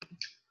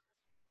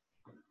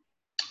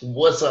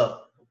What's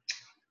up,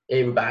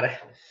 everybody?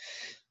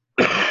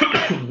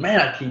 Man,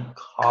 I keep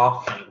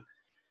coughing.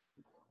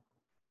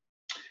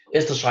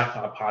 It's the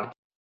SHOUTOUTS podcast.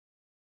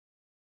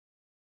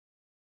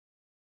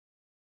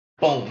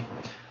 Boom.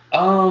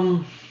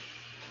 Um,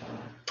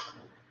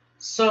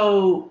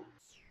 so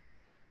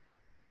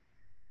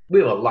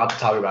we have a lot to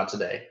talk about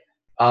today.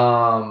 But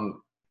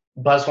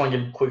I just want to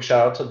give a quick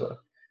shout out to the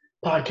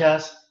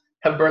podcast.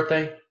 Happy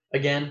birthday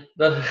again.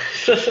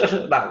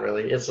 Not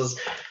really. It's just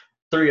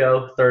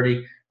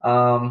 30.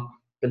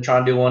 Been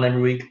trying to do one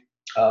every week.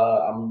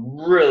 I'm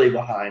really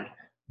behind,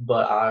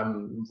 but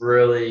I'm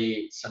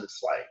really,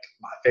 since like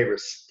my favorite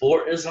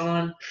sport is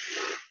on,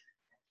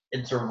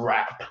 it's a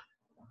wrap.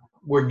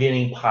 We're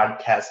getting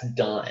podcasts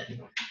done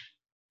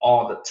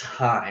all the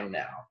time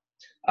now.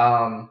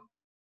 Um,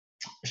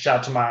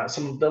 Shout out to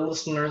some of the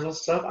listeners and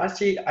stuff. I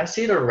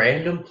see the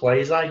random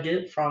plays I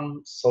get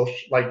from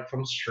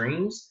from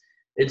streams.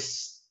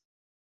 It's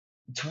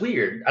it's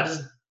weird.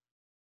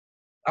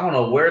 I don't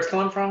know where it's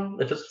coming from.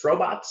 If it's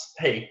robots,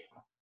 hey,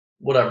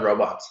 whatever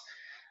robots.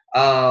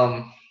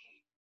 Um,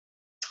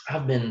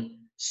 I've been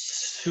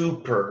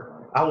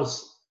super. I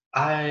was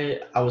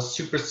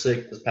super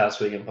sick this past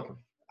weekend.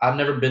 I've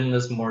never been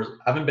this more.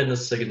 I haven't been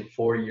this sick in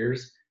 4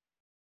 years.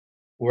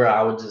 Where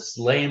I would just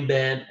lay in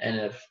bed, and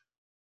if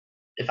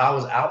I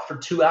was out for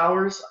 2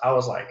 hours, I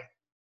was like,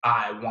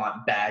 I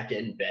want back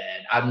in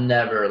bed. I've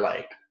never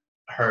like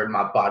heard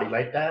my body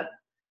like that,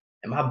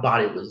 and my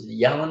body was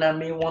yelling at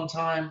me one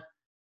time,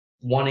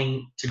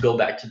 wanting to go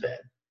back to bed.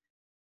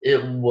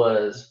 It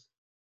was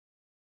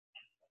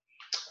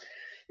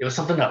it was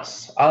something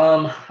else.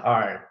 All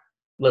right,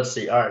 let's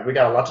see. All right, we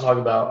got a lot to talk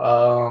about.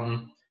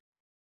 Oh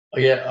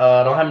yeah,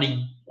 I don't have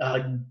any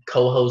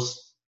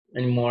co-hosts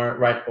anymore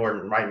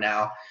right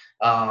now.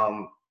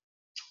 Um,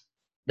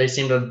 they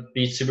seem to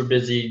be super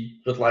busy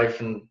with life,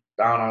 and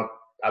I don't know.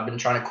 I've been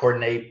trying to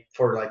coordinate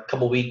for like a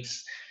couple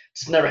weeks.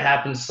 Just never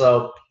happened,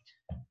 so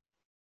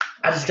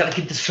I just gotta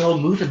keep the show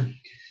moving.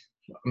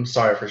 I'm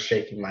sorry for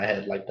shaking my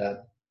head like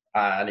that.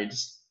 I need to.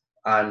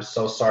 I'm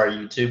so sorry,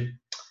 YouTube,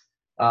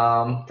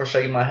 for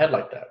shaking my head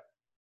like that.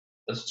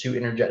 That's too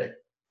energetic.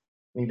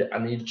 I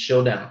need to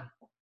chill down.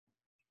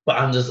 But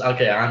I'm just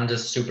okay. I'm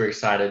just super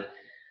excited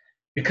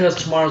because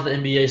tomorrow's the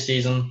NBA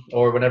season,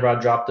 or whenever I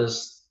drop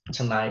this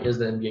tonight is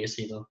the NBA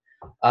season.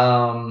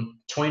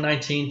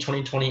 2019-2020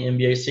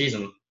 NBA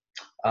season.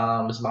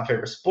 This is my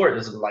favorite sport.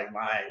 This is like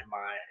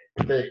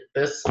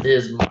this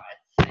is my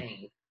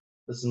thing.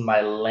 This is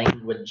my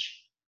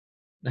language.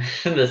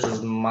 This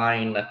is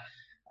mine.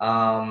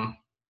 Um,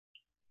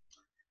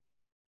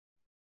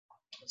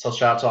 so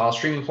shout out to all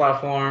streaming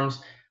platforms.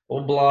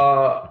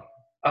 Blah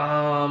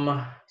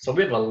blah. So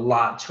we have a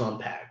lot to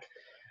unpack.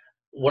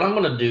 What I'm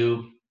gonna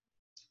do.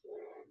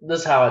 This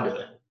is how I do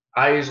it.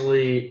 I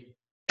usually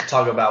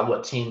talk about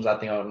what teams I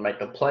think are gonna make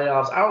the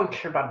playoffs. I don't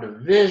care about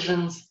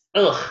divisions.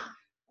 Ugh.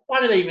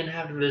 Why do they even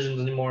have divisions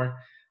anymore?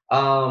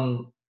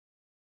 Um,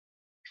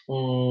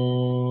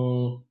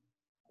 mm,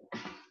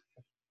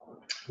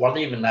 why do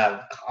they even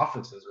have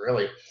conferences,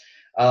 really?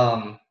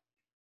 Um,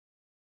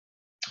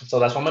 so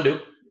that's what I'm gonna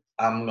do.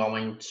 I'm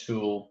going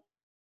to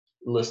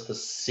list the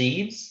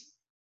seeds,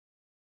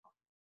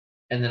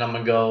 and then I'm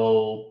gonna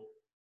go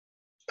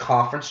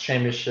conference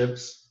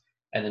championships,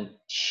 and then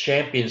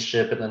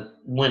championship, and then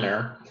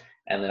winner,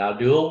 and then I'll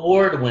do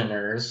award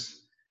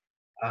winners.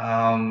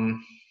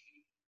 Um,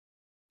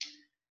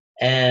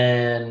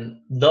 and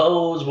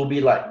those will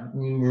be like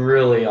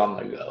really on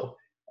the go.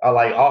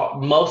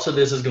 Most of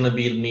this is gonna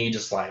be me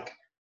just like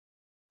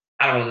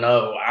I don't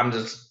know. I'm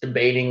just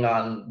debating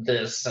on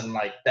this and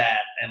like that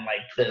and like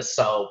this.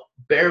 So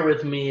bear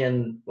with me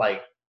and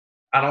like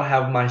I don't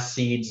have my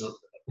seeds.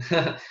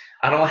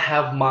 I don't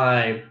have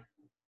my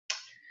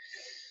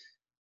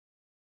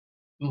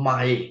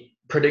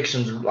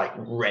predictions like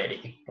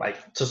ready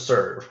like to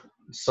serve.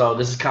 So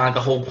this is kind of the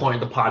whole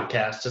point of the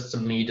podcast, just to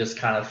me just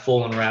kind of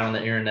fooling around on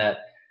the internet,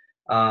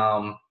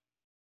 um,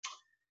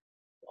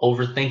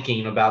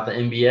 overthinking about the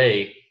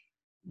NBA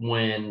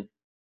when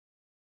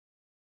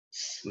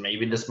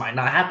maybe this might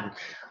not happen.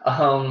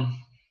 Um,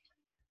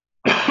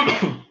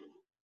 I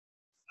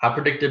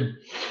predicted.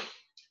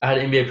 I had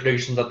NBA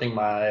predictions. I think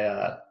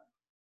I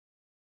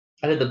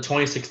did the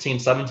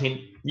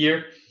 2016-17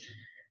 year,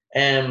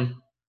 and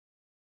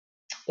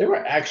they were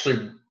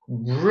actually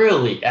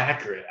really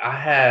accurate. I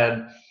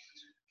had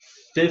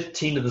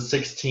 15 of the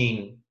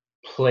 16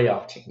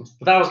 playoff teams,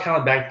 but that was kind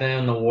of back then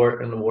in the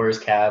Warriors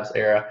Cavs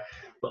era.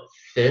 But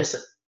this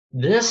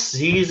this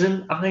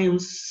season, I am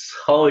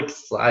so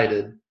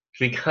excited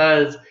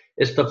because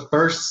it's the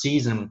first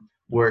season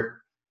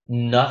where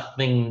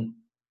nothing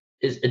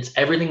is. It's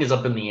everything is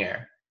up in the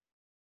air.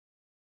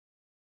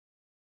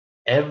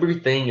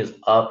 Everything is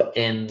up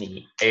in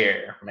the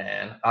air,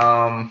 man.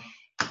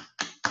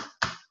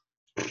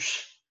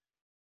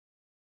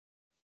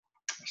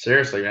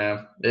 Seriously,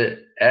 man.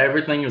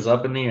 Everything is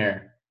up in the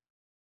air.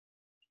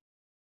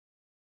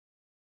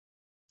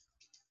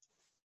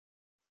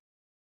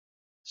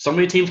 So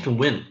many teams can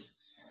win,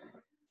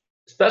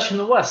 especially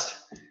in the West.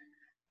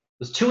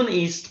 There's two in the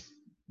East.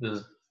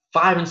 there's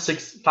 5 and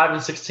 6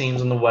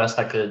 teams in the West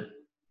that could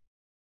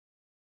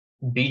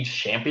be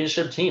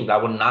championship teams. I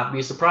would not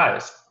be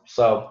surprised.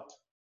 So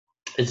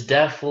it's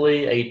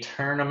definitely a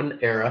turn of an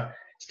era.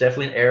 It's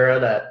definitely an era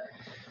that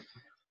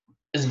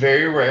is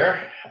very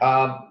rare.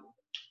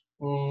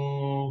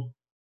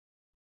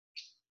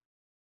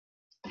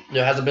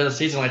 There hasn't been a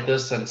season like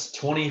this since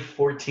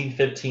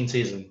 2014-15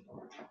 season.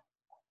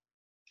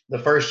 The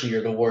first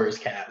year, the Warriors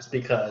Cavs,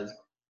 because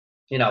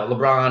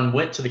LeBron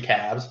went to the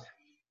Cavs.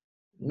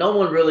 No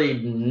one really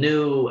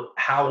knew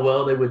how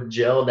well they would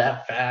gel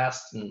that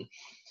fast, and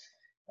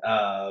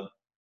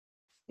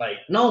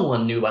no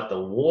one knew about the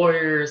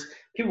Warriors.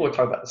 People were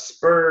talking about the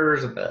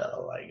Spurs and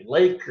the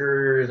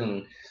Lakers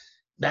and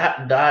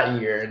that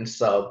year, and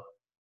so,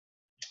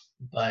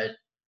 but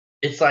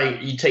it's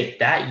like you take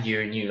that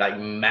year and you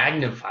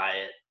magnify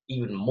it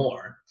even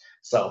more.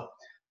 So,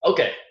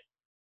 okay,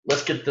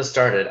 let's get this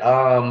started.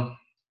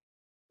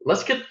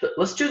 Let's do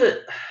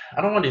the.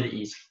 I don't want to do the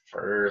East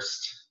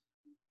first.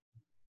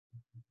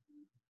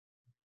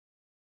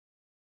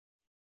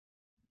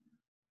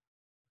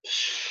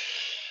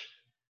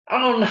 I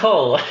don't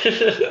know.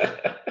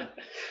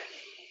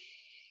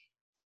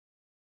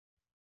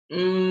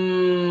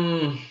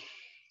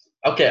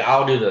 Okay,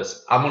 I'll do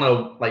this. I'm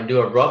gonna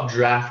do a rough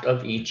draft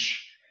of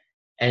each,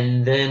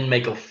 and then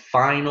make a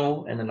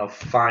final, and then a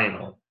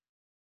final.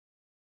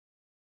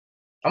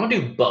 I'm gonna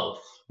do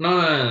both. No.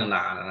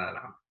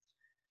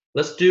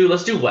 Let's do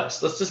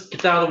West. Let's just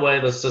get that out of the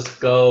way. Let's just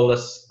go.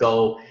 Let's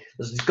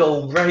just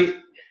go right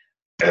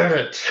at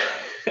it.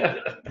 All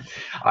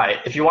right.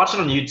 If you're watching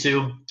on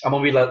YouTube, I'm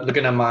gonna be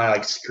looking at my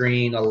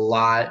screen a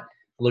lot,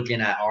 looking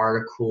at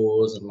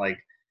articles and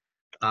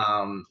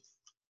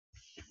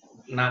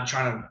not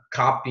trying to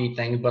copy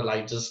things,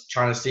 but just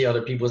trying to see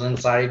other people's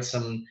insights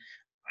and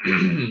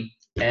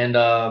and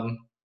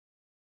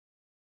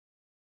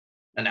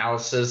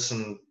analysis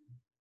and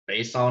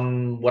based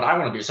on what I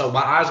want to do. So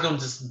my eyes gonna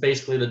just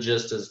basically the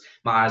gist is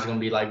my eyes gonna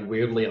be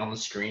weirdly on the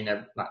screen,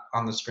 not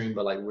on the screen,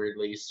 but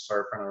weirdly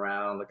surfing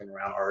around, looking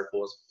around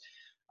articles.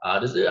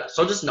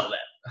 So just know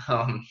that.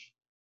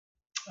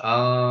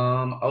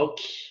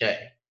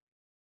 Okay.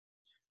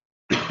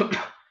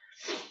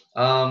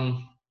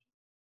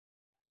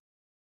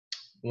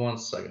 One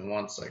second.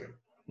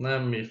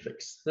 Let me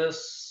fix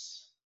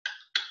this.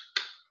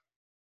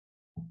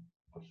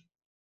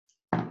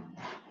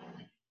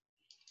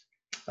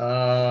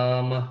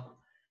 I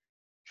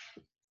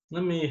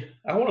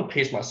want to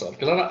pace myself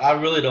because I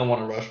really don't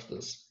want to rush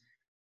this.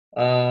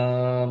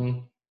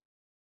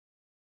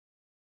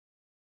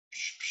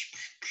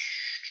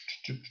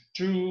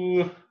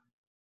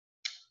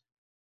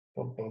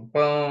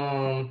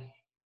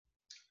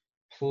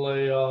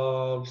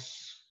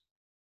 Playoffs,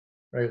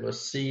 regular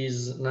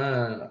season.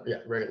 Yeah,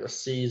 regular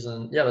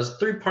season. Yeah, there's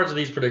 3 parts of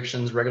these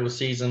predictions: regular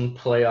season,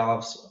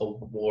 playoffs,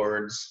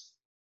 awards.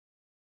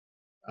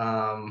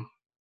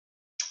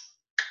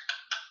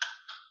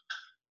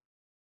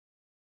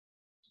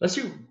 Let's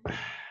do.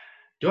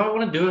 Do I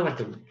want to do it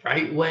the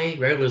right way?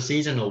 Regular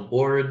season,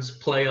 awards,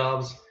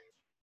 playoffs.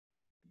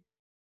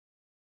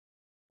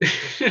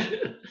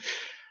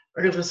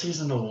 Regular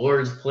season,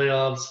 awards,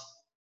 playoffs.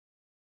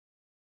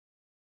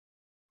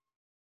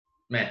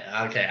 Man,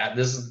 okay.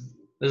 This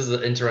is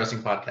an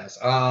interesting podcast.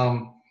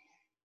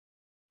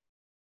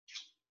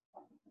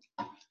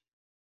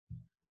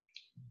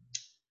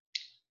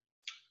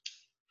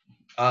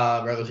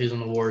 Regular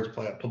season awards,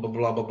 playoff, blah blah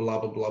blah blah blah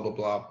blah blah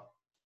blah.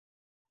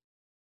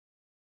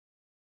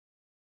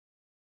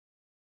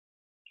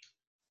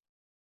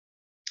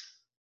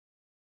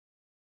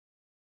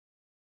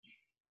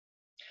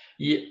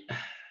 Yeah.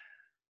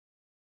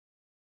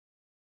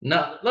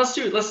 No, let's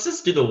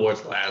just do the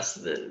awards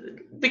last.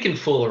 We can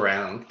fool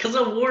around because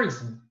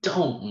awards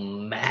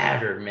don't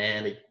matter,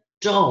 man. They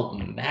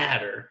don't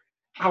matter.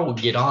 I will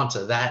get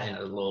onto that in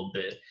a little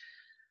bit.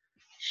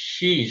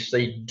 Sheesh,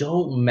 they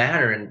don't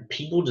matter, and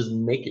people just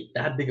make it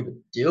that big of a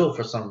deal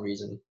for some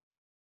reason.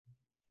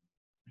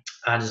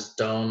 I just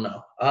don't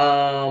know.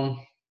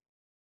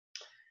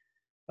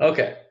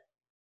 Okay,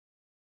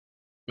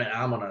 man,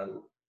 I'm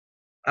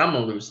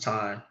gonna lose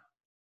time.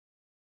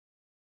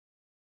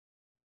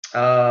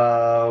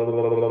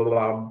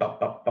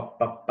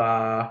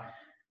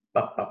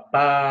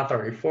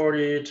 30,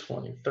 40,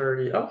 20,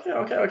 30.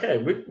 Okay.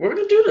 We're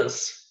gonna do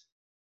this.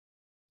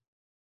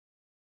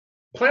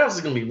 Playoffs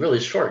is gonna be really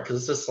short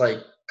because it's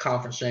just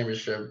conference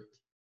championship.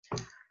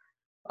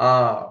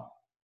 I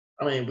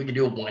mean, we could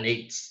do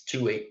 1/8,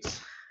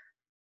 2/8.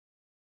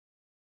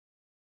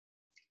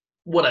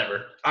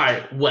 Whatever. All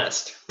right,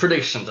 West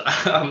predictions.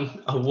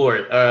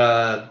 Award.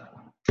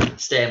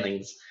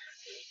 Standings.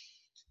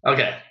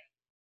 Okay.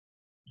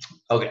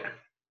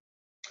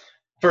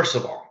 First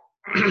of all,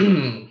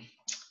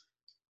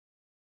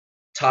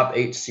 top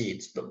 8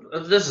 seeds.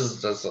 This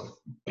is just a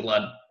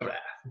blood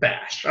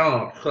bash.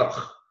 Oh,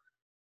 ugh.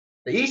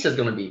 The East is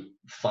gonna be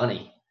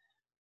funny.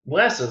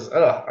 West is.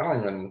 I don't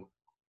even.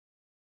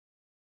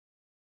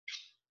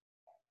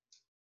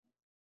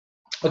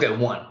 Okay,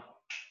 1.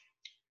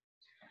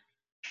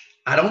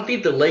 I don't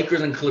think the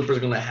Lakers and Clippers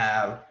are going to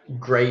have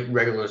great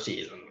regular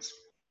seasons.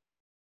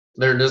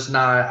 They're just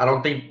not. I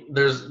don't think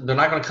they're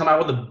not going to come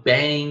out with a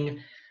bang.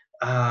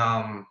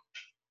 Um,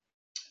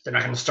 they're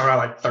not going to start out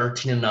like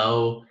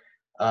 13-0.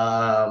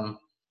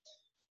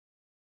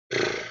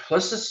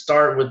 Let's just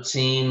start with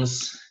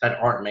teams that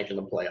aren't making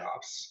the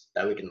playoffs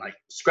that we can like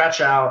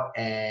scratch out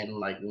and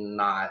like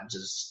not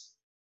just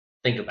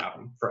think about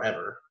them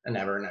forever and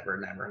ever and ever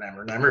and ever and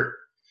ever and ever.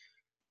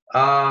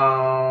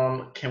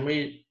 Can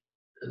we?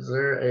 Is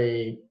there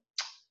a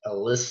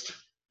list?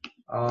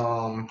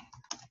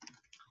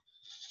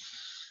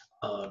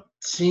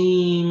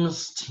 Team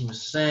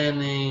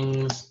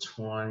standings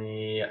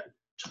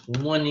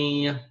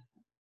 2020.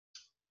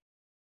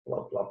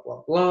 Blah blah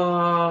blah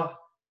blah.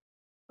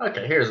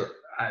 Okay,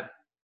 I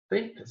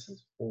think this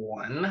is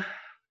one.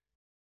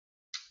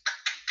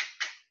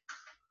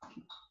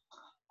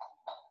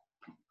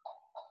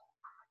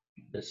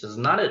 This is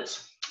not it.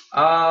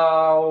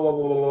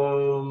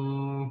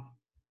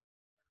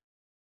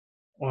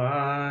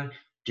 Why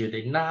do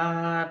they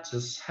not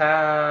just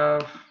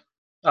have?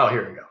 Oh,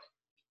 here we go.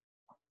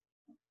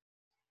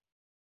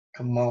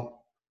 Come on,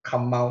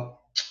 come on,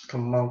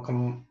 come on,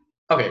 come on.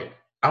 Okay,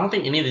 I don't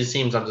think any of these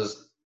teams are just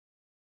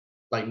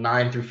like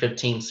 9 through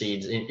 15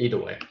 seeds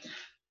either way.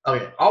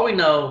 Okay, all we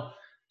know,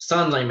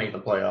 Suns ain't making the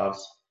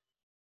playoffs.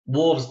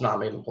 Wolves not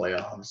making the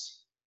playoffs.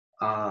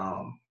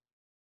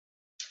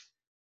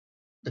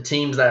 The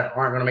teams that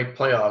aren't going to make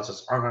the playoffs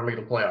just aren't going to make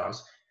the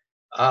playoffs.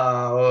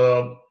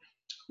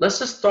 Let's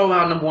just throw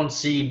out number 1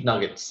 seed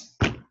Nuggets.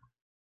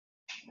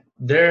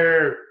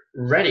 They're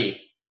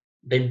ready.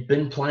 They've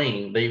been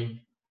playing.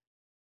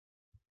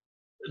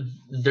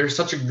 They're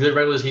such a good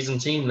regular season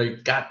team. They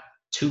got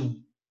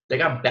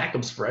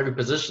backups for every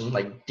position,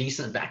 like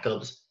decent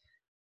backups.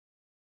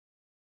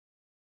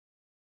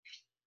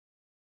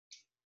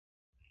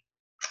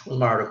 Where's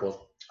my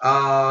article?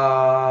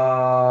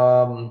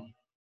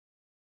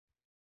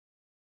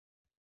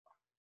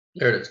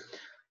 There it is.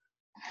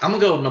 I'm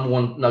gonna go number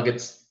 1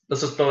 Nuggets.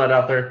 Let's just throw that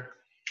out there.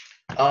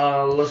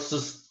 Let's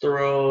just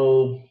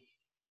throw.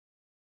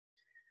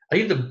 I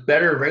think the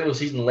better regular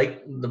season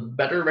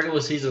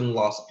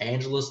Los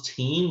Angeles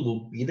team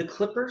will be the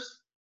Clippers.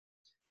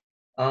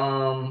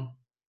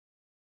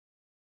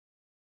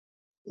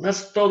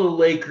 Let's throw the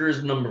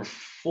Lakers number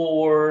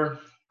 4.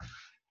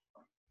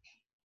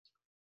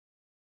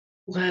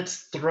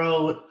 Let's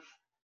throw.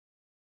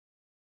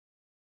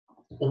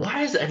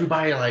 Why is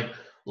everybody like,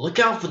 look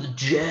out for the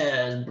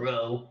Jazz,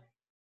 bro?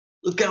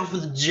 Look out for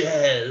the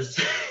Jazz.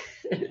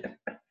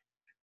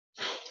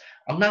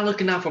 I'm not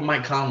looking out for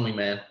Mike Conley,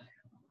 man.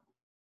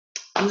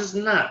 I'm just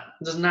not.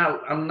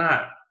 I'm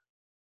not.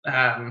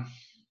 I'm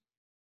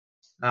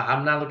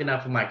not looking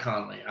out for Mike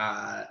Conley.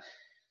 I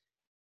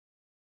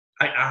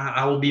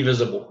will be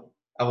visible.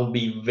 I will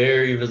be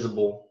very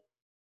visible.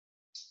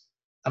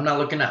 I'm not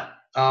looking out.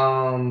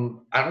 I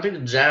don't think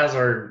the Jazz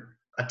are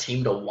a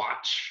team to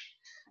watch.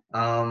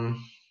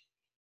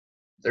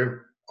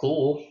 They're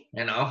cool,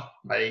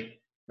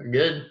 like they're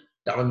good.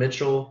 Donovan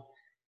Mitchell.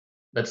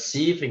 Let's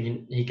see if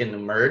he can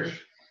emerge.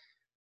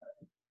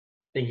 I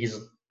think he's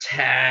a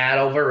tad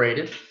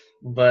overrated,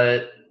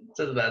 but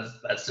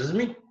that's just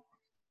me.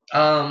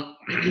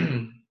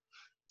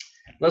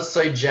 Let's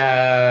say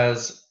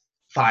Jazz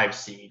 5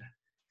 seed.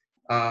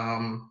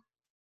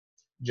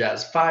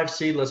 Jazz 5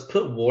 seed. Let's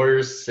put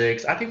Warriors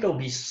 6. I think they'll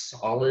be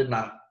solid,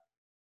 not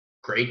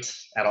great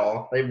at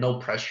all. They have no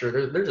pressure.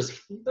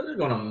 They're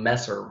going to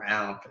mess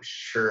around for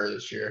sure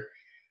this year.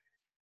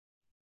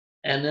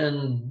 And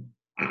then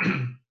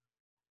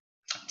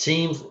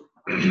teams.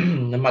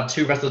 And my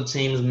 2 rest of the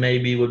teams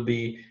maybe would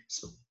be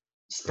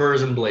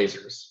Spurs and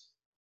Blazers.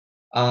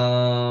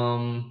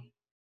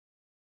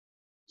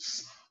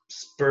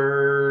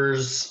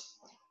 Spurs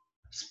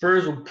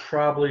would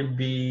probably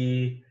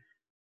be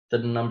the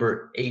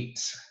number 8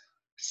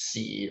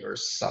 seed or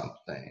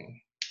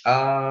something.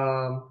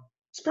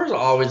 Spurs are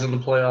always in the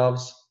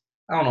playoffs.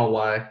 I don't know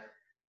why,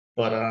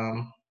 but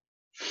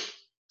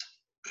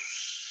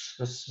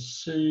let's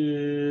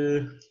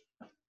see.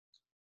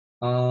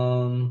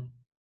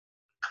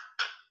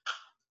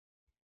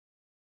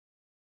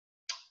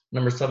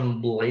 Number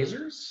 7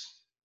 Blazers.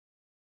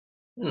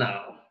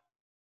 No,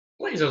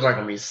 Blazers aren't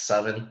gonna be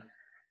 7.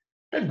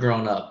 They've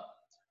grown up.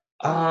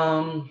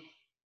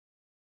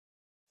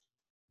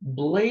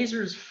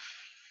 Blazers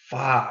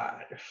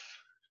 5.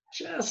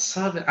 Jazz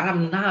 7.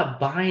 I'm not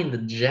buying the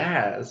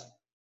Jazz.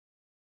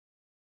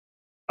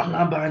 I'm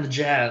not buying the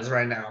Jazz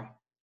right now.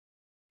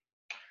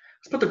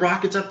 Let's put the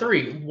Rockets at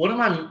 3. What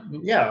am I?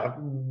 Yeah.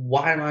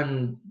 Why am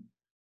I?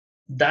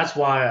 That's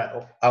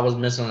why I was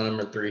missing on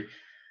number 3.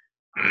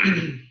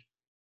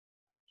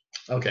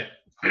 Okay.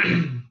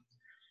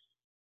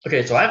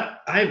 Okay. So I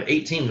have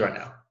 8 teams right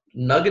now: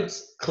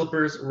 Nuggets,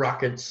 Clippers,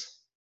 Rockets,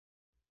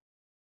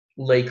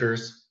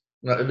 Lakers.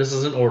 No, this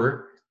is in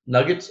order: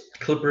 Nuggets,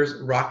 Clippers,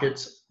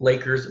 Rockets,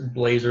 Lakers,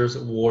 Blazers,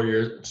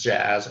 Warriors,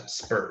 Jazz,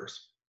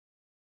 Spurs.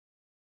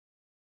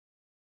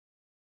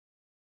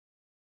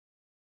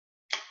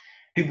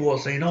 People are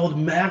saying, "Oh, the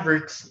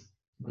Mavericks."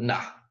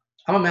 Nah,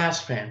 I'm a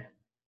Mavs fan.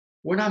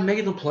 We're not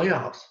making the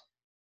playoffs.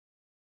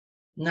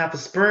 Now, if the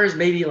Spurs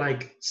maybe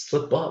like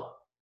slip up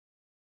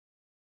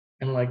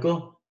and like,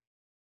 oh,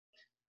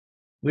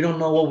 we don't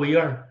know what we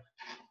are.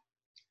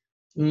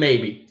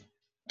 Maybe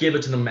give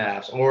it to the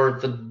Mavs or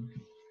the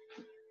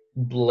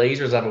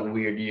Blazers have a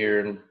weird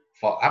year and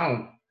fall. I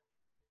don't.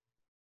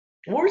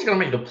 Warriors gonna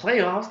make the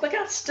playoffs. They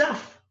got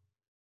Steph.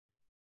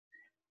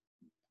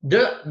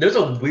 There's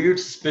a weird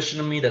suspicion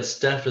to me that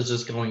Steph is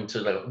just going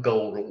to like,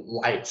 go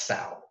lights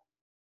out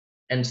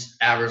and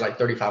average like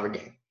 35 a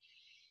game,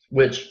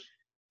 which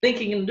think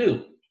he can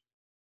do.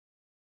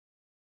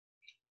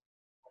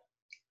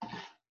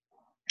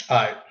 All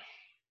right,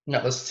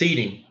 now the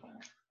seeding.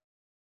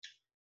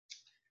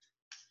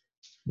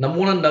 Number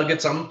one,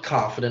 Nuggets, I'm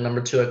confident.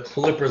 Number two,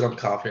 Clippers, I'm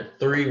confident.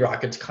 3,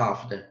 Rockets,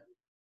 confident.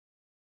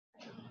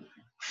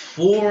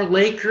 4,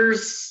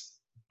 Lakers.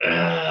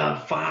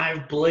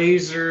 5,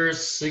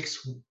 Blazers.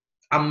 6,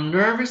 I'm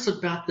nervous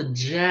about the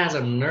Jazz.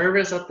 I'm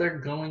nervous that they're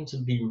going to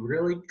be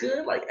really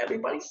good, like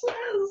everybody says.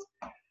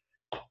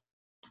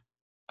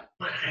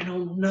 But I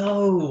don't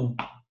know.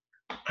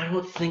 I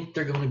don't think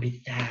they're going to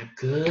be that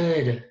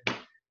good.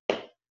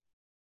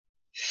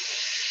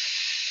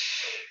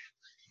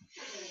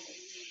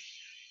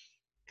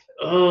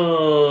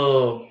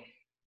 Oh.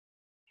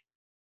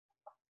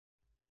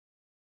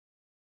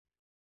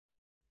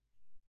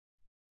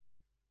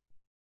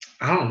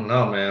 I don't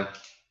know, man.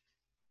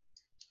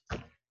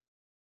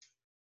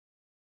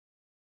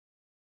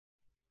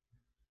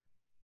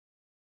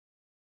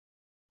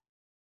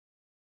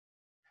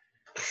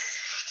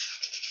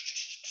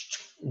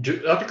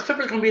 Are the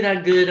Clippers going to be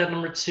that good at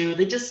number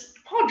 2?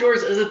 Paul George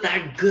isn't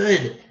that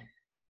good.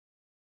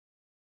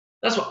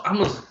 That's what I'm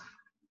gonna.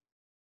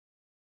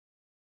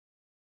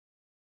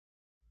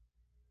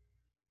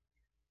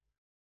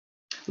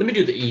 Let me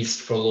do the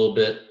East for a little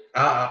bit.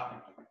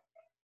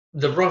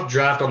 The rough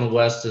draft on the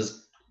West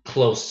is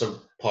close to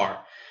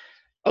par.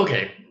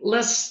 Okay,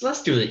 let's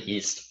do the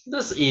East.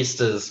 This East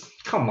is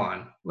come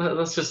on.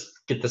 Let's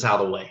just get this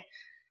out of the way.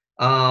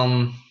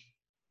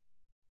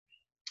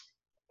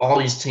 All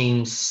these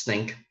teams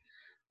stink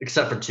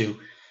except for 2.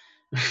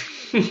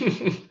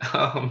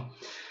 All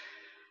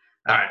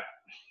right,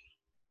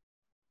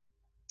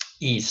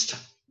 East.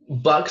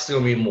 Bucks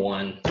gonna be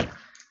 1.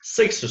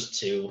 Sixers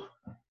 2.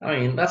 I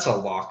mean that's a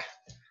lock.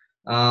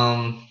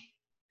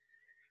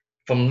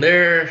 From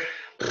there,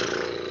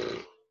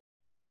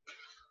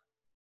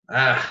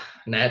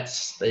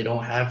 Nets. They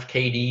don't have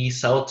KD.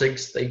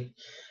 Celtics.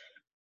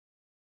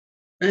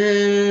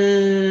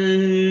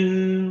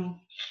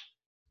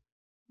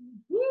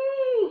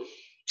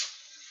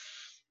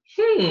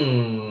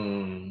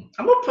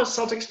 I'm gonna put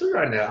Celtics 3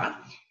 right now.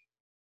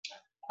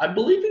 I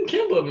believe in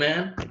Kimba,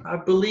 man. I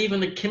believe in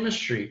the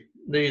chemistry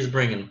that he's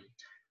bringing.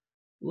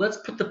 Let's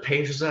put the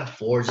Pacers at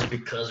 4 just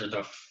because they're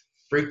the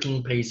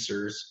freaking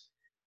Pacers,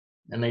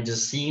 and they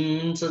just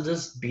seem to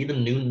just be the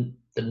new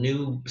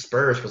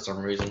Spurs for some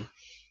reason.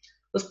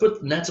 Let's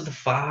put the Nets at the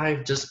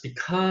 5 just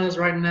because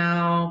right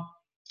now.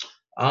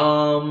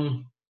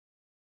 Okay,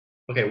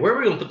 where are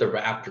we gonna put the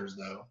Raptors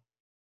though?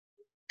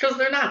 Because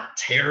they're not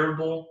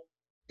terrible.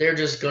 They're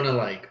just gonna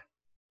like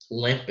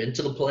limp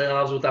into the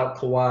playoffs without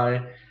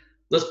Kawhi.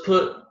 Let's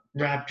put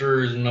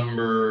Raptors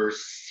number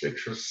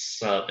 6 or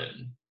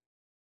 7.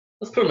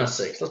 Let's put them at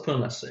 6. Let's put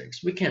them at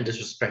 6. We can't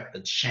disrespect the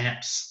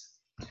champs.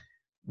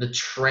 The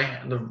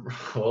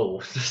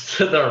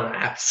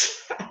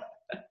Raps.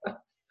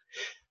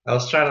 I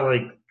was trying to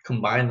like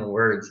combine the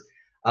words.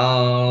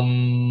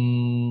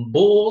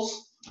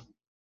 Bulls.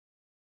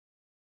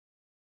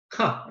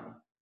 Huh.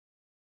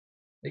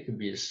 They could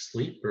be a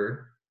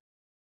sleeper.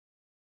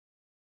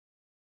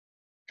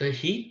 The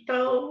Heat,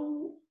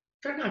 though,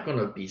 they're not going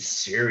to be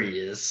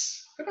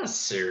serious. They're not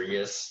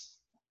serious.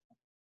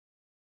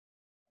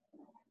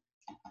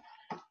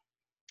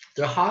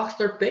 The Hawks,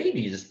 they're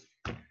babies.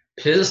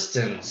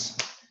 Pistons.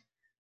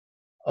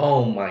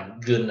 Oh my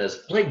goodness.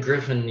 Blake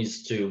Griffin,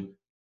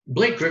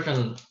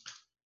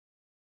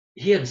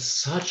 he had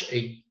such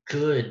a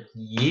good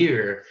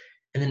year.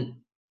 And then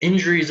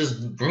injuries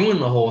just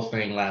ruined the whole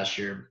thing last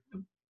year.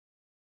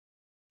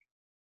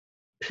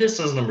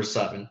 Pistons number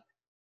 7.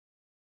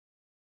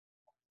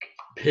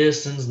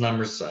 Pistons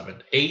number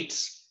 7.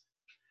 8.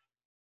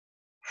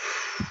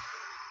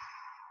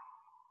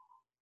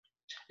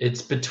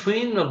 It's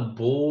between the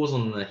Bulls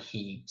and the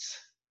Heat.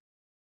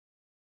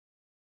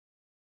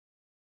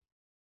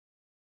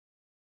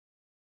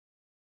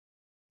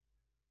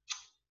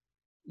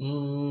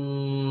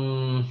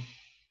 I'm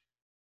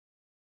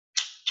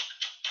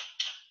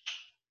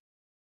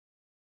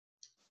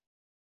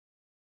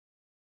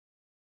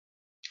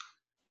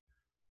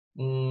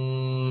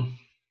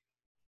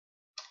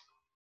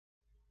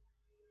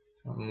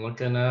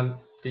looking at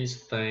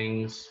these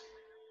things.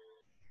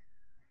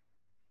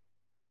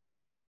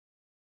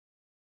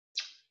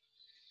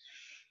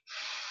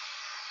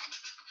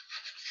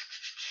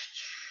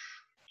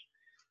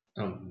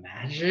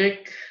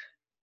 Magic.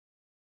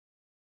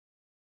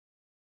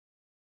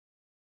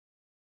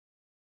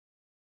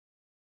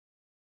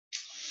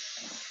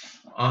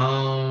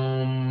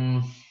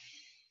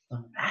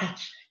 The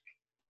Magic.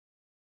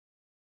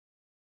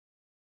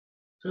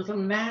 There's a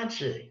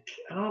Magic.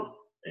 I don't.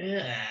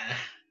 Yeah.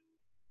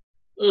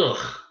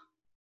 Ugh.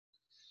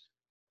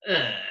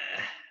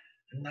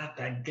 Not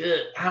that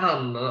good. I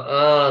don't know.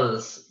 Oh,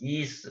 this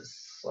East is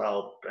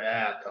so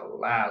bad. The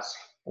last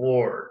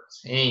 4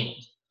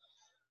 teams.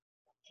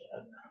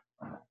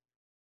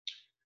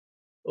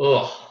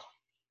 Ugh.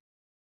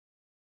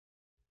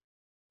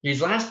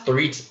 These last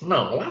 3.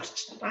 No,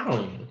 last. I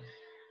don't even.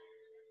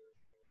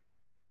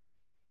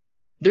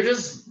 They're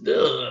just.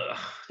 Ugh.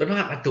 They're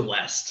not like the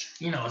West.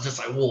 It's just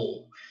like,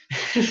 whoa.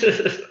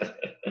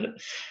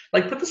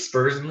 Like, put the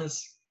Spurs in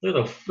this. They're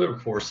the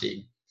 4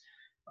 seed.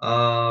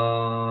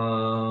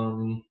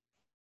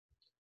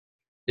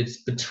 It's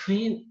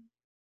between.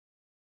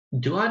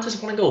 Do I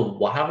just want to go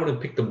wild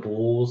and pick the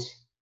Bulls?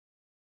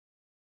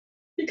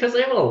 Because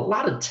they have a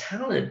lot of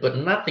talent, but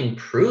nothing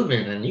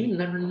proven, and you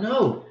never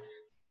know.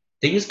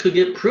 Things could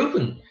get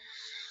proven.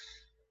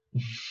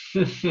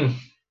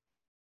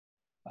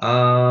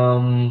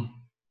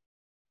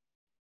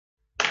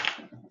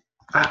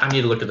 I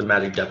need to look at the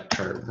Magic depth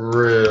chart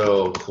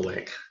real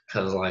quick,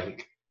 because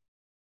like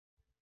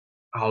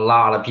a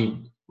lot of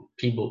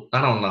people,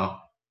 I don't know.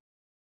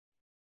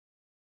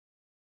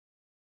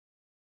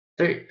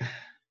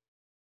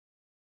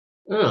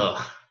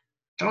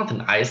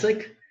 Jonathan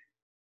Isaac,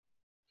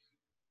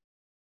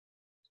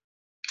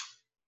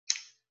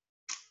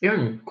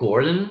 Aaron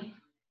Gordon.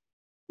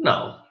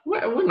 No,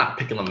 we're not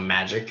picking the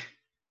Magic.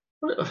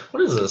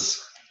 What is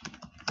this?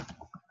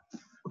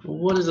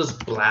 What is this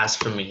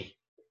blasphemy?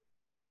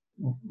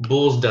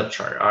 Bulls depth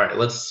chart. All right,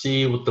 let's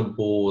see what the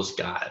Bulls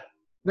got.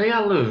 They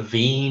got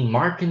Levine,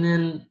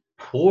 Markkanen,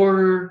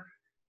 Porter.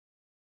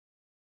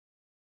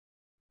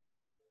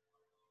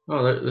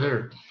 Oh,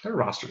 their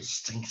roster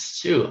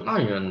stinks too. I'm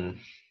not even.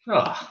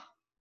 Oh,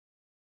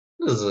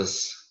 what is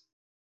this?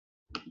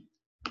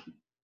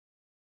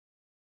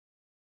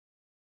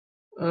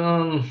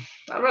 I'd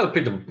rather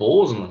pick the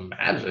Bulls than the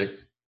Magic.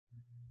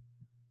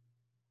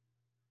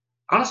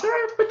 Honestly,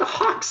 I'd rather pick the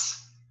Hawks.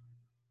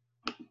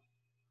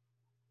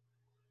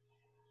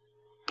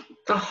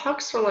 The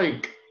Hawks are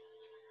like.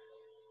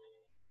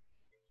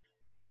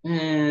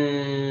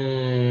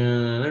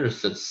 They're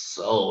just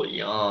so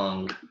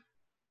young.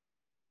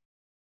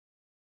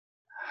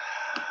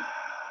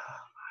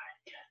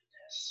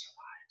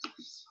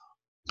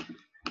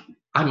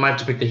 I might have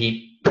to pick the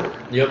Heat.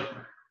 Yep.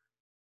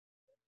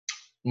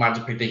 Might have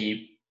to pick the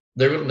Heat.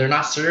 They're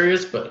not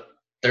serious, but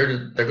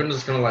they're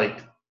just gonna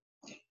like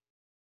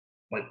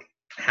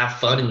have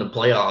fun in the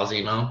playoffs,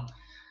 They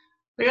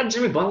got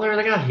Jimmy Butler,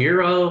 they got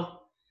Hero.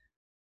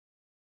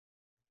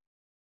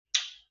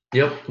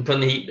 Yep, I'm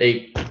putting the Heat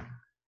 8.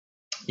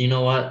 You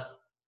know what?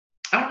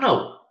 I don't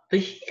know. The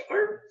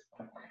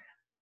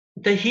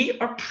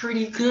Heat are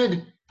pretty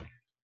good.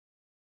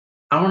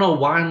 I don't know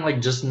why I'm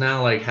like just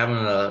now like having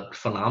a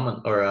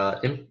phenomenon or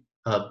a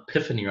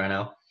epiphany right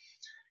now.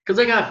 Because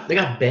they got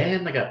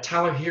Ben, they got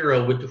Tyler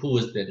Hero, who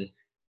has been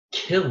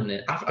killing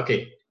it. I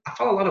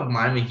follow a lot of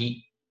Miami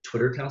Heat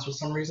Twitter accounts for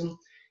some reason,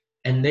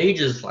 and they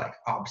just like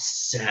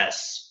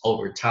obsess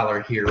over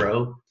Tyler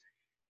Hero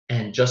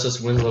and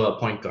Justice Winslow at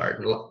point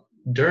guard.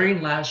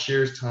 During last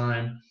year's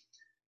time,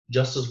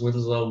 Justice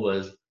Winslow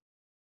was,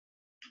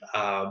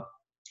 I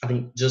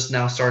think, just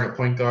now starting at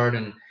point guard,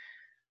 and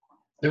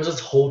there was this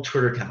whole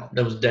Twitter account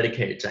that was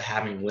dedicated to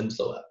having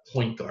Winslow at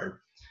point guard.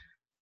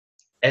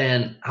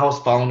 And I was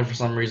following it for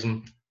some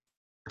reason,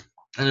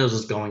 and it was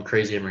just going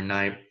crazy every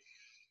night.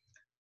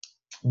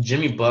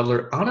 Jimmy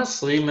Butler,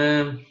 honestly,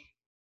 man,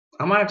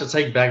 I might have to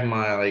take back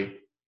my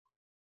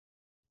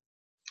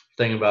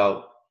thing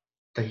about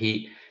the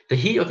Heat. The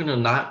Heat are gonna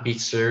not be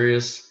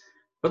serious,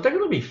 but they're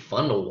gonna be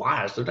fun to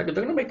watch. They're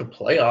gonna make the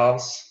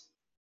playoffs.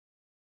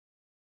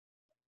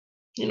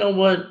 You know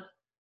what?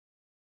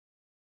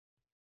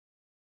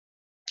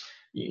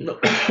 You know,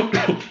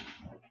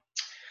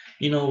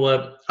 you know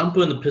what? I'm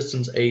putting the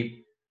Pistons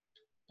 8.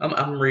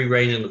 I'm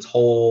re-rating this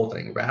whole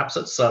thing. Raps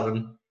at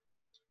 7.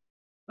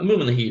 I'm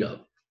moving the Heat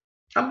up.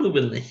 I'm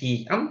moving the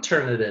Heat. I'm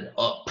turning it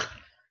up.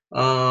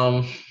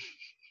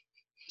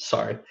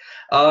 Sorry.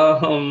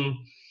 I'm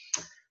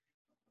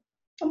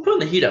putting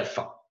the Heat at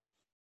 5.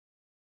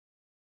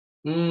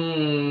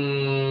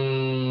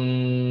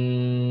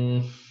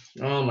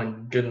 Oh my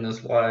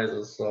goodness, why is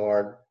this so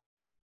hard?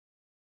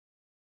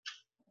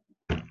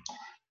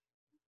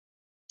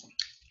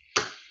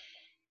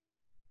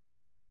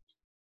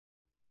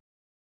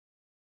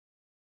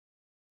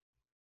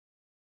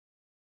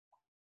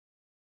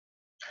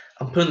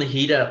 I'm putting the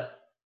Heat at.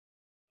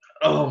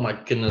 Oh my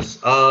goodness.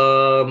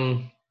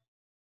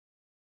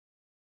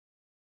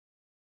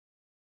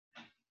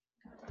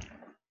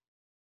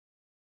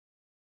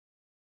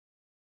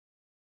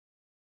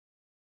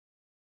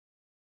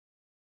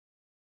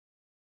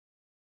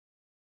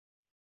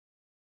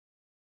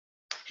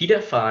 Heat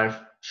at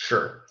 5,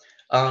 sure.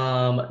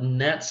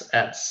 Nets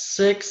at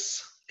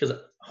 6, because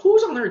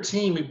who's on their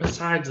team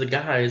besides the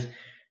guys?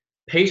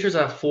 Pacers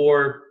at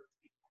 4.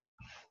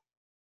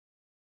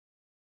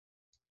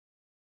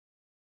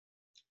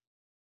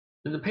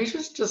 The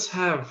Pacers just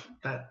have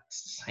that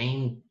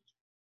same.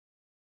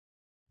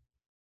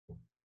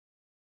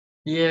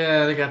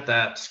 Yeah, they got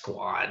that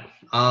squad.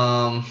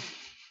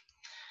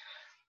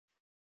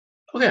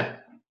 Okay,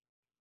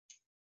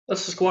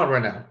 that's the squad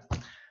right now.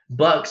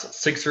 Bucks,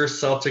 Sixers,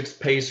 Celtics,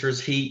 Pacers,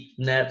 Heat,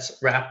 Nets,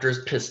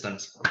 Raptors,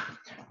 Pistons.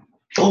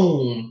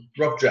 Boom,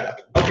 rough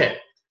draft. Okay,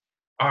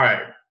 all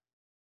right.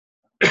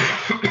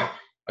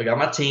 I got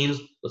my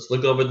teams. Let's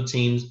look over the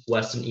teams,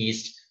 West and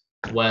East.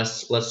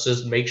 West, let's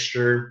just make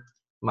sure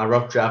my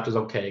rough draft is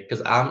okay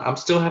because I'm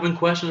still having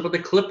questions about the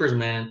Clippers,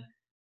 man.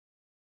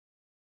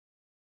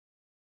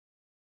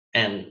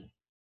 And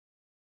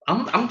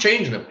I'm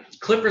changing them.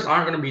 Clippers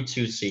aren't going to be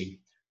 2 seed.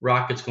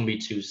 Rockets going to be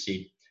 2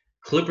 seed.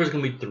 Clippers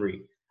going to be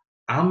 3.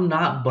 I'm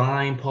not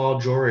buying Paul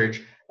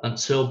George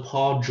until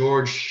Paul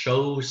George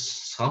shows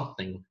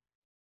something.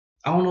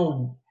 I don't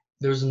know.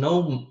 I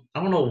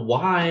don't know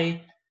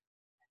why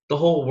the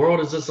whole world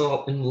is just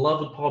in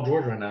love with Paul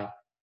George right now.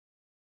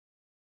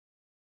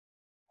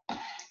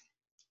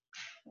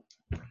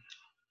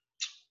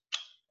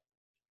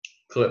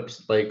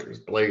 Clips, Lakers,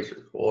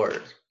 Blazers,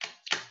 Warriors.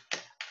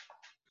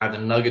 I have the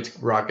Nuggets,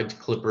 Rockets,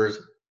 Clippers.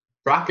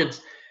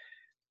 Rockets,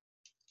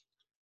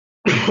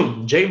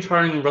 James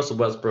Harden and Russell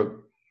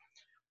Westbrook.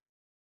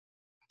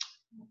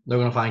 They're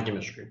going to find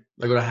chemistry.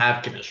 They're going to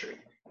have chemistry.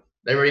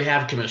 They already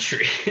have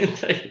chemistry.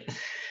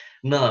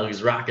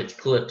 Nuggets, Rockets,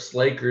 Clips,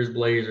 Lakers,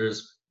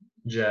 Blazers,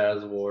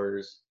 Jazz,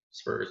 Warriors,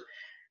 Spurs.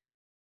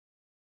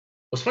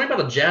 What's funny about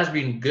the Jazz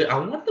being good? I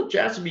want the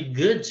Jazz to be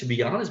good, to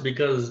be honest,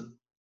 because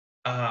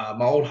my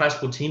old high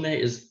school teammate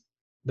is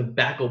the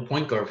backup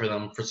point guard for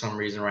them for some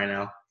reason right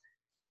now,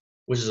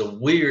 which is a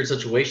weird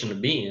situation to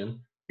be in,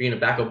 being a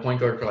backup point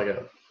guard for like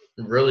a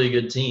really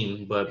good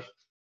team. But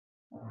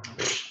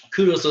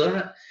kudos to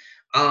that.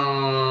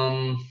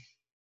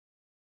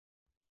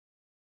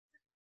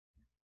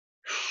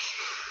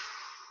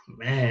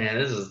 Man,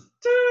 this is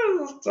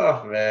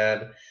tough,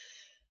 man.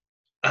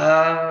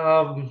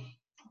 Am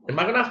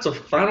I gonna have to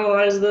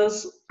finalize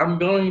this? I'm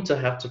going to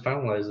have to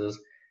finalize this.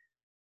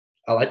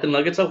 I like the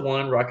Nuggets at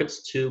 1,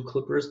 Rockets 2,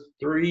 Clippers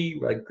 3,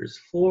 Lakers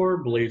 4,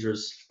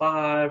 Blazers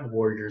 5,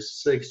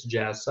 Warriors 6,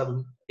 Jazz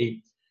 7,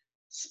 8,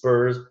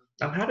 Spurs.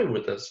 I'm happy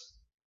with this.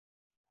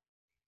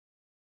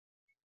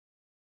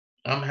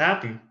 I'm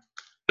happy.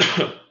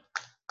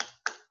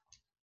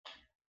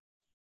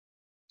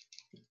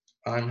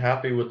 I'm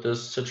happy with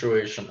this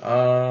situation.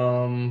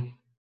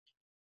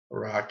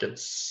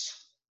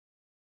 Rockets.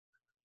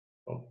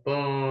 Boom,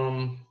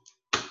 boom.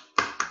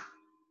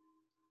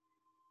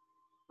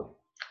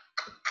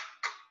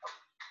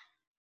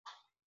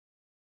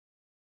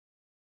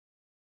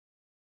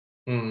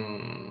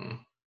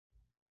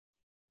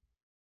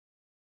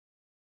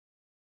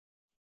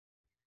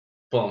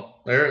 Boom.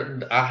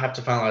 There. I have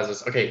to finalize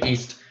this. Okay,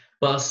 East.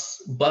 Bucks,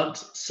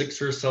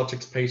 Sixers,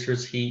 Celtics,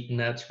 Pacers, Heat,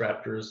 Nets,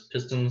 Raptors,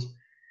 Pistons.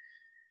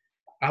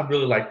 I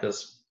really like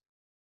this.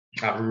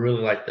 I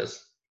really like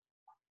this.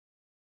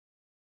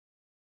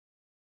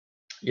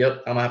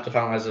 Yep, I'm gonna have to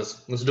finalize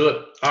this. Let's do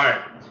it. All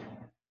right.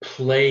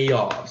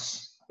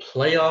 Playoffs.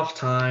 Playoff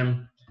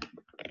time.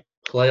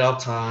 Playoff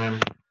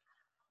time.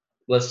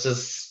 Let's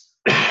just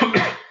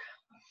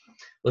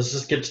let's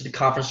just get to the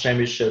conference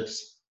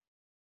championships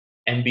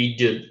and be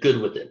good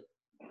with it.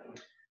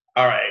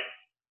 All right.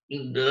 I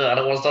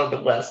don't want to start with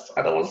the West.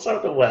 I don't want to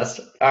start with the West.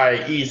 All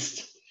right,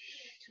 East.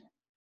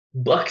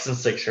 Bucks and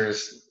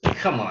Sixers.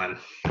 Come on.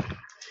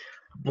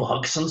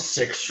 Bucks and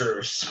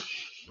Sixers.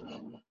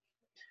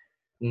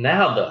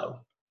 Now, though,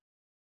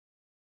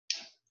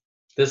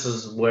 this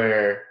is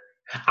where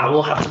I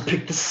will have to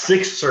pick the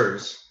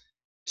Sixers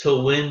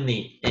to win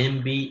the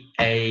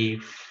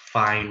NBA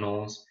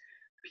Finals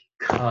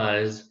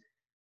because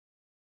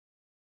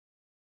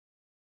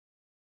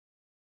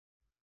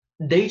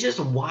they just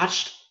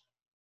watched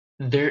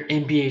their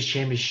NBA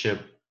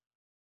championship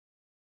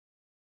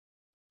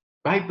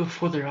right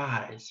before their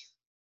eyes.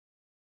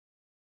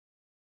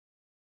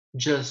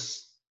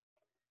 Just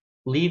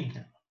leave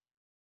them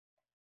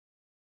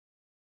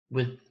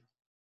with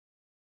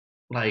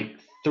like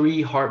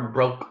 3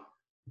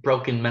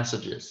 broken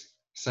messages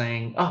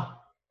saying, "Oh,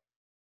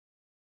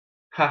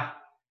 ha,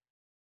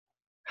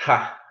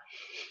 ha."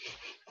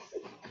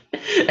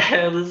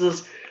 And this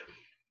is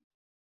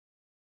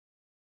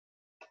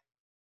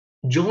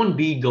Joel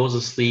Embiid goes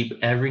to sleep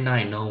every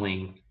night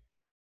knowing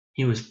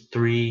he was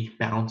 3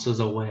 bounces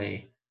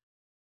away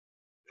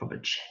from a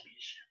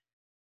championship.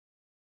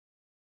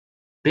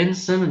 Ben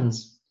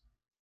Simmons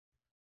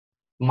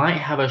might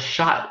have a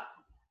shot.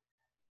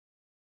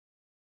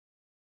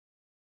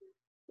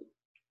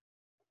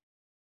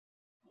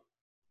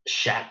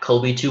 Shaq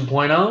Kobe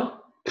 2.0.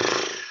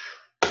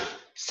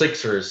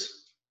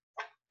 Sixers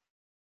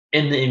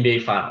in the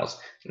NBA Finals.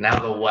 Now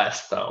the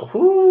West, though.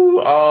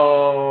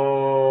 Oh.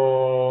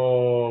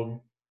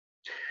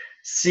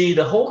 See,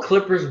 the whole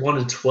Clippers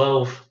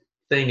 1-12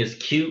 thing is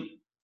cute.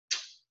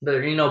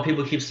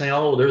 People keep saying,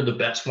 "Oh, they're the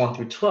best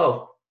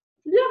 1-12."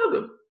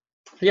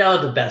 Yeah,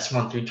 they're the best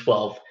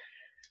 1-12.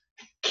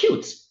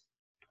 Cute,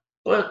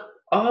 but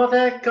all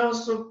that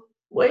goes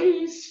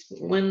ways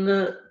when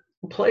the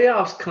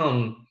playoffs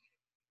come.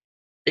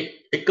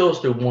 It goes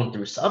through 1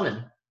 through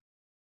 7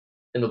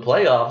 in the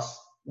playoffs.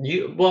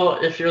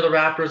 If you're the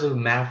Raptors or the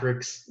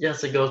Mavericks,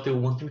 yes, it goes through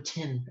 1 through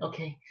 10.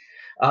 Okay.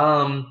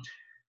 Um,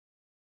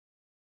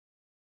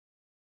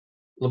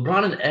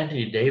 LeBron and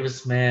Anthony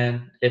Davis,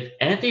 man. If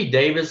Anthony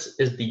Davis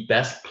is the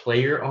best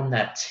player on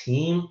that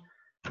team,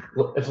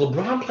 if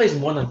LeBron plays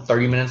more than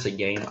 30 minutes a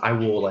game, I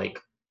will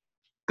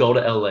go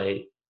to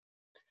LA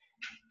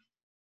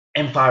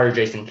and fire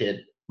Jason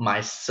Kidd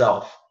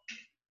myself.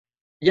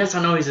 Yes,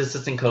 I know he's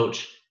assistant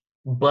coach,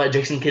 but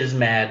Jason Kidd is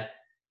mad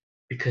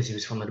because he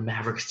was from the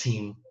Mavericks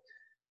team.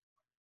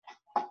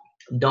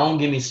 Don't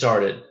get me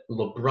started.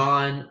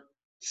 LeBron,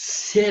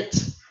 sit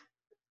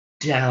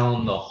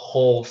down the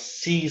whole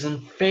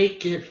season.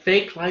 Fake it.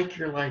 Fake like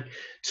you're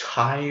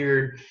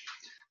tired.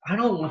 I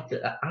don't want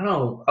that. I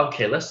don't.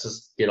 Okay, let's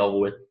just get over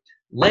with.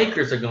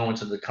 Lakers are going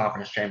to the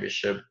conference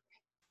championship.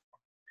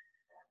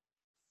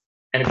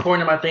 And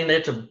according to my thing, they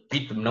have to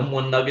beat the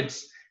 #1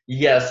 Nuggets.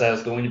 Yes,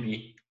 that's going to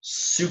be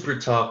super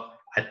tough.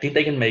 I think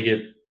they can make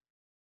it.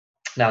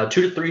 Now, the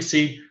 2 to 3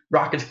 seed,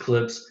 Rockets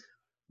Clips.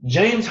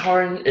 James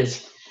Harden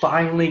is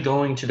finally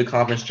going to the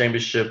conference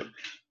championship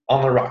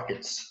on the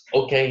Rockets.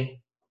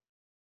 Okay.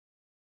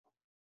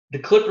 The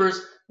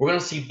Clippers, we're going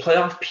to see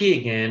playoff P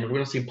again. We're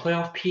going to see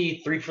playoff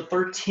P 3 for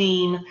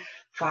 13,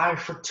 5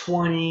 for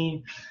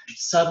 20,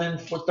 7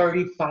 for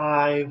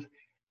 35,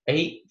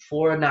 8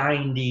 for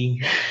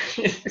 90.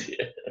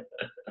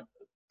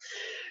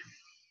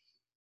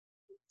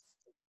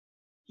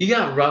 You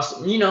got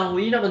Russell, you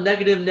have a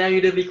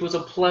negative equals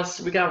a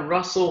plus. We got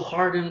Russell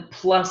Harden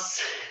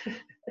plus.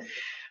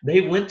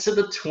 They went to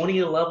the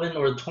 2011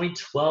 or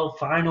 2012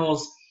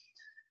 finals.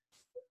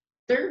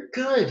 They're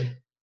good.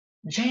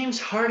 James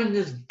Harden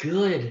is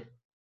good.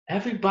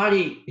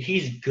 Everybody,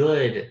 he's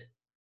good.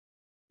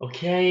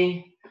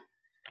 Okay?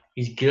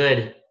 He's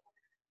good.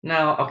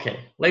 Now, okay,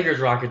 Lakers,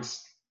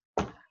 Rockets.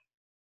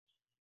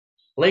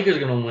 Lakers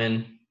going to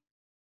win.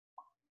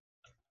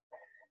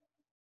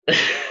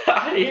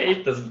 I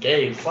hate this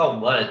game so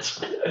much.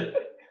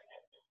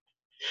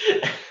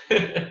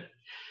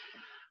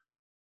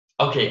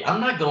 Okay, I'm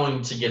not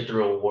going to get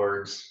through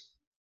awards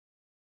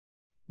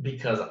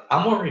because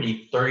I'm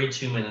already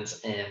 32 minutes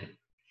in.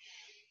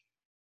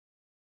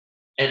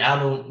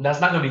 And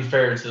that's not going to be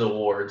fair to the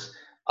awards.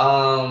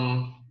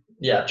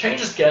 Yeah,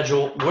 change the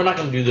schedule. We're not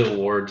going to do the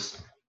awards.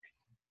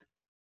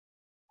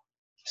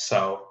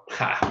 So,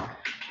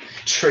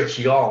 trick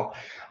y'all.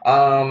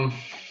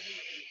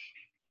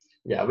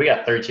 Yeah, we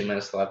got 13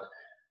 minutes left.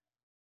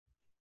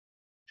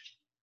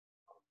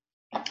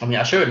 I mean,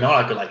 I should have known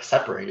I could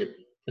separate it.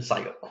 It's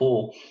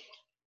cool.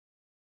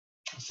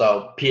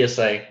 So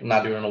PSA,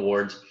 not doing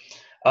awards.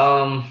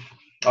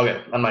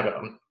 Okay, I'm not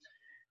gonna.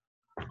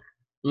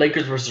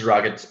 Lakers versus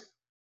Rockets.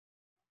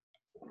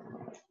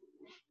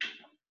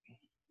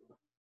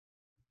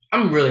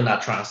 I'm really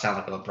not trying to sound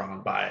like a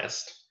LeBron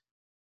biased.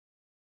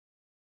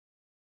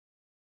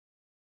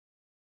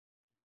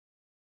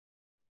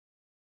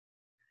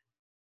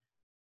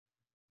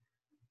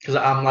 Because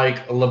I'm a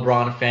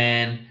LeBron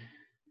fan.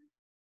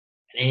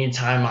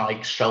 Anytime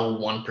I show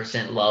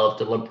 1% love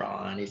to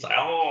LeBron, he's like,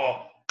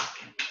 oh,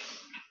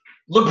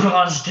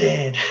 LeBron's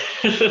dead.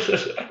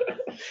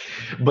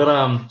 But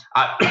oh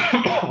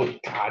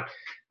God,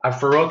 I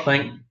for real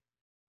think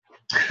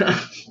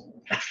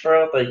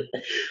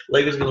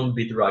Lakers gonna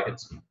beat the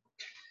Rockets,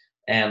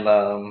 and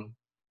the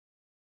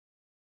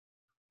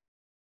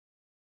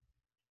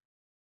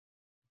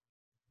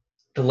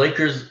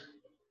Lakers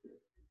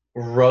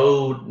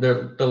road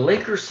the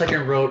Lakers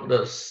second road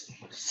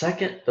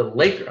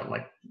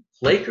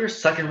Lakers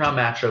second round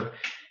matchup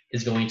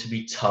is going to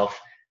be tough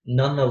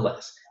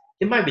nonetheless.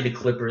 It might be the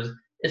Clippers.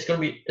 It's gonna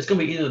be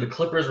either the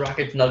Clippers,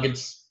 Rockets,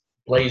 Nuggets,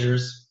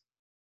 Blazers.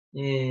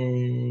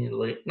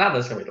 Not that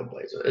it's gonna be the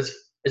Blazers.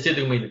 It's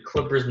either gonna be the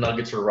Clippers,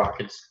 Nuggets, or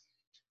Rockets.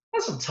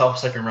 That's a tough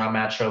second round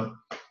matchup.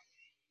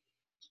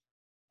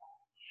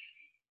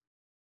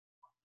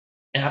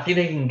 And I think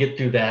they can get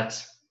through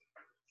that.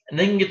 And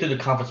they can get through the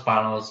conference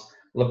finals.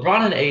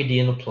 LeBron and AD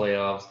in the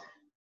playoffs.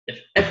 If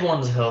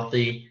everyone's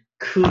healthy,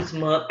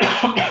 Kuzma,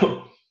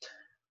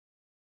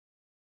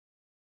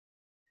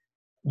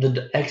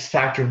 the X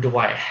factor of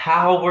Dwight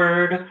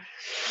Howard.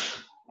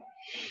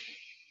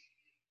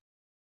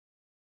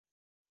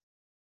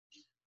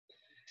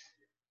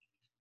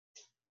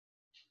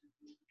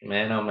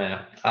 Man, oh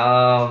man.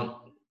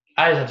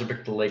 I just have to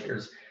pick the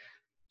Lakers.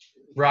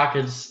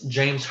 Rockets,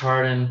 James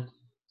Harden,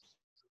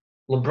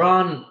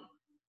 LeBron,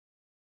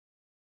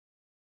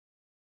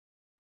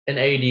 and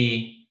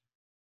AD.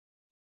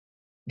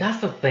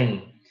 That's the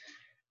thing.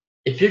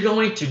 If you're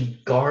going to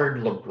guard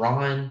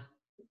LeBron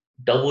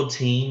double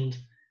teamed,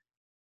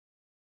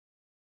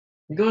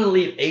 you're going to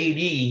leave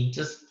AD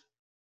just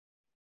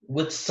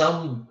with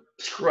some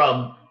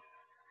scrub.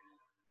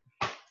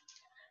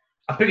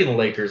 I'm picking the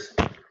Lakers.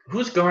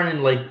 Who's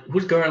guarding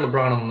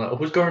LeBron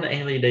who's guarding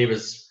Anthony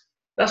Davis?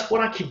 That's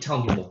what I keep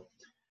telling people.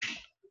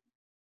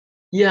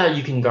 Yeah,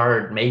 you can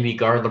maybe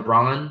guard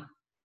LeBron.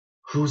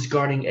 Who's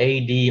guarding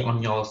AD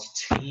on y'all's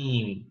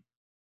team?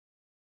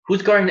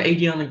 Who's guarding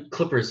AD on the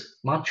Clippers?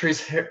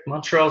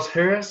 Montrezl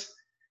Harris?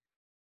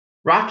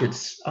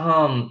 Rockets.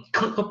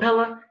 Clint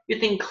Capella? You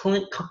think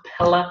Clint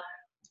Capella?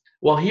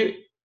 Well,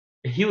 he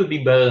would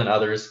be better than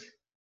others.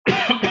 But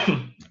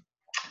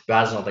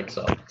I just don't think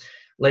so.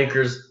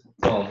 Lakers,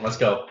 boom, let's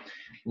go.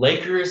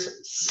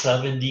 Lakers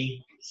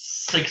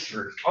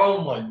 76ers.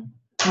 Oh my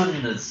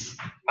goodness.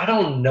 I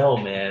don't know,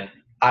 man.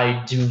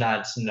 I do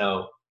not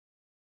know.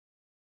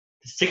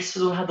 The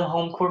Sixers will have the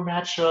home court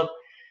matchup.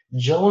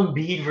 Joel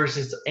Embiid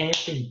versus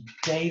Anthony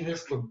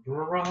Davis.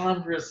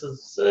 LeBron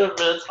versus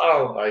Simmons.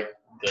 Oh my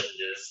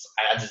goodness.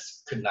 I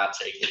just could not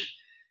take it.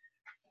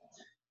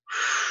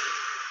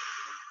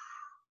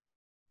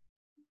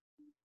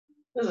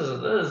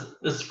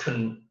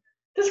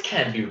 This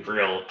can't be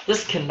real.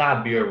 This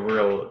cannot be a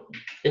real.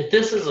 If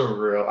this is a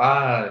real,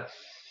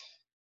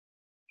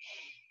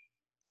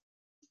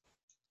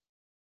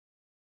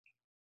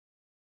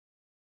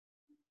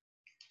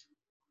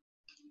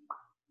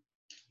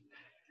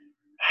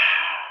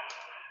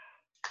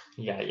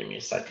 you gotta give me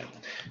a second.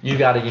 You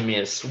gotta give me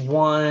a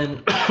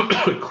one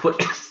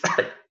quick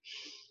second.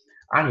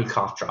 I need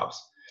cough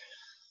drops.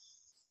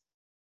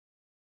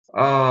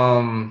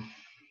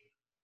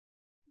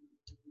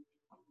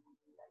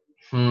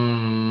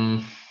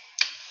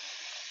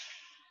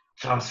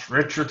 Josh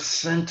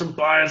Richardson,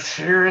 Tobias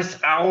Harris,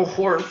 Al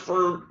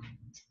Horford,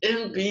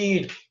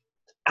 Embiid.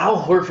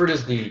 Al Horford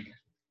is the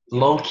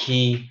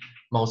low-key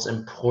most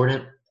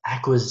important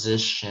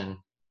acquisition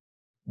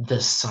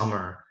this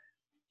summer.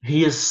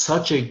 He is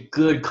such a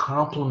good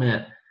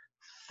compliment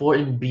for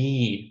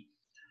Embiid.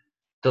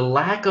 The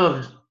lack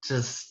of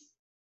just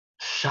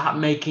shot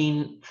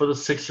making for the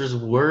Sixers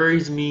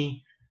worries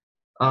me.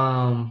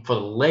 For the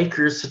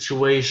Lakers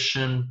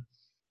situation,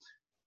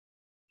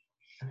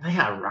 they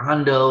got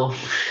Rondo,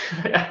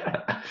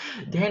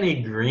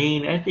 Danny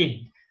Green. I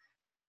think,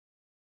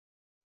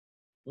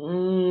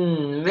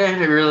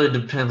 man, it really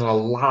depends on a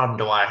lot on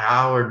Dwight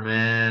Howard,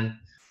 man.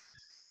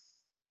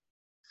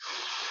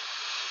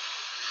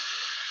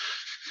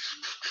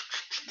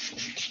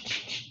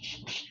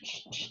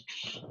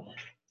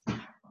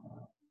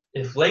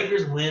 If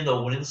Lakers win,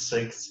 they'll win in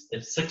 6.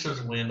 If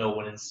Sixers win, they'll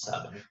win in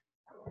 7.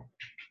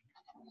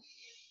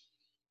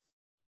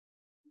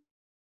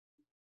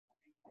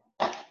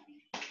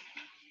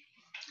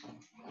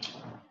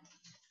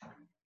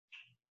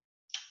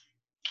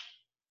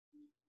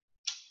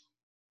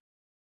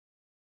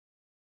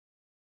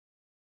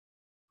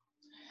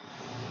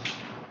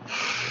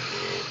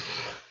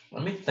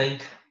 Let me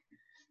think.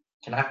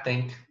 Can I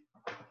think?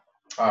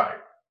 All right.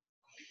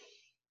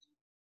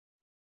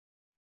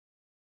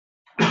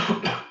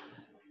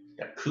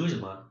 Got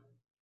Kuzma.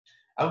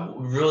 I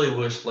really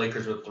wish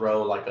Lakers would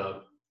throw like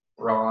a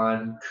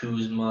Braun,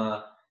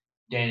 Kuzma,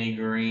 Danny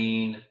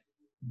Green,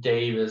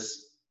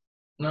 Davis.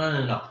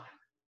 No.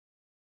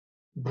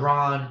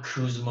 Braun,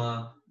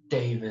 Kuzma,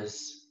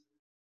 Davis,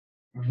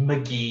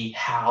 McGee,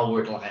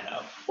 Howard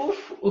lineup.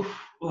 Oof.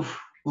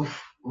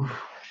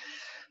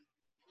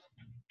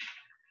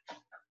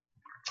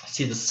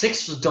 See, the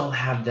Sixers don't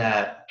have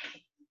that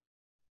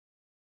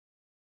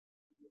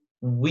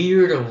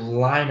weird of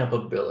lineup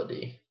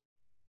ability.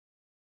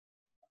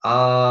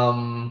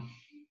 Rondo's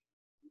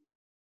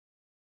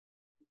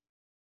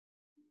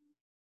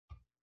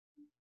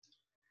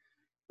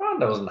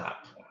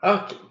not.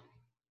 Okay.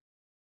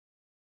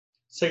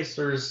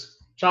 Sixers,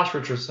 Josh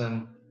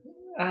Richardson.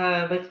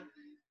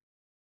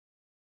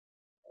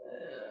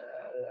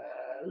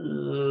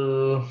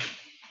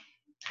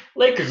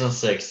 Lakers in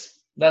 6.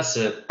 That's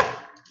it.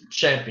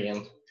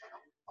 Champion.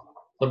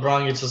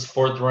 LeBron gets his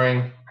 4th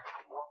ring.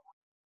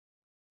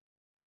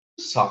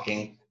 Just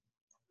talking.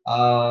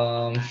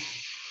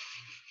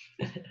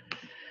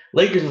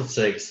 Lakers in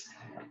 6.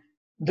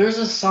 There's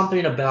just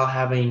something about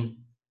having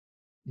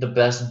the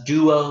best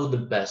duo, the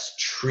best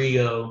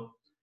trio.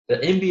 The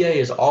NBA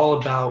is all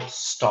about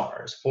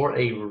stars for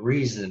a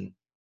reason.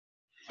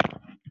 And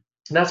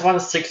that's why the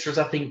Sixers,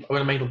 I think, are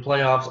going to make the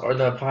playoffs or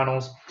the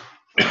finals.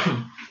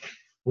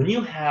 When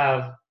you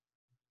have,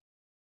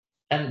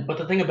 but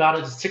the thing about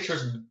it, the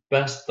Sixers'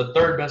 the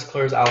 3rd best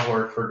player is Al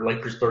Horford.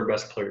 Lakers' 3rd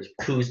best player is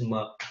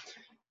Kuzma.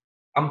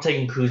 I'm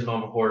taking Kuzma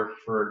over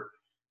Horford.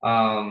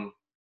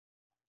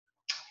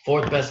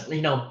 4th best,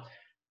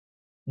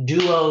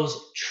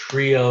 duos,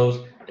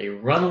 trios, they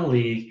run a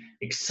league,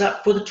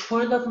 except for the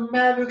 2011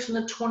 Mavericks and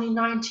the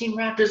 2019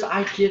 Raptors.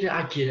 I get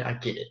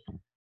it.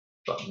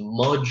 But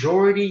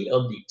majority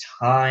of the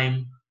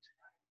time,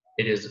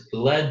 it is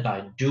led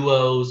by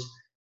duos,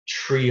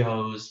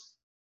 trios.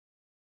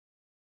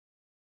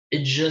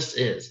 It just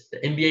is. The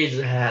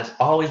NBA has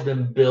always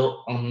been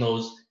built on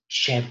those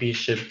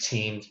championship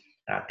teams.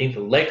 And I think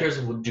the Lakers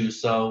will do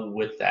so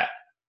with that.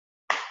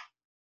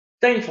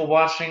 Thank you for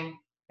watching.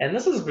 And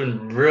this has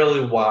been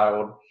really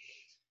wild.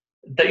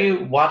 Thank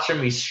you watching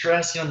me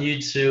stressing on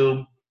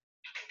YouTube.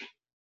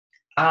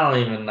 I don't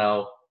even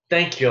know.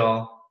 Thank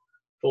y'all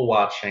for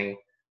watching.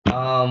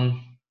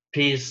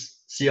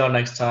 Peace. See y'all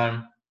next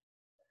time.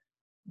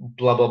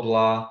 Blah, blah,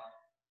 blah.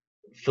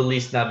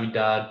 Feliz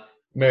Navidad,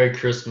 Merry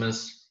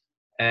Christmas,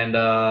 and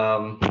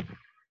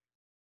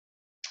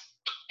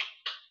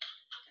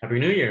Happy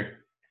New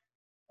Year.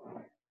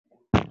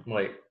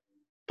 Wait,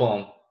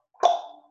 boom.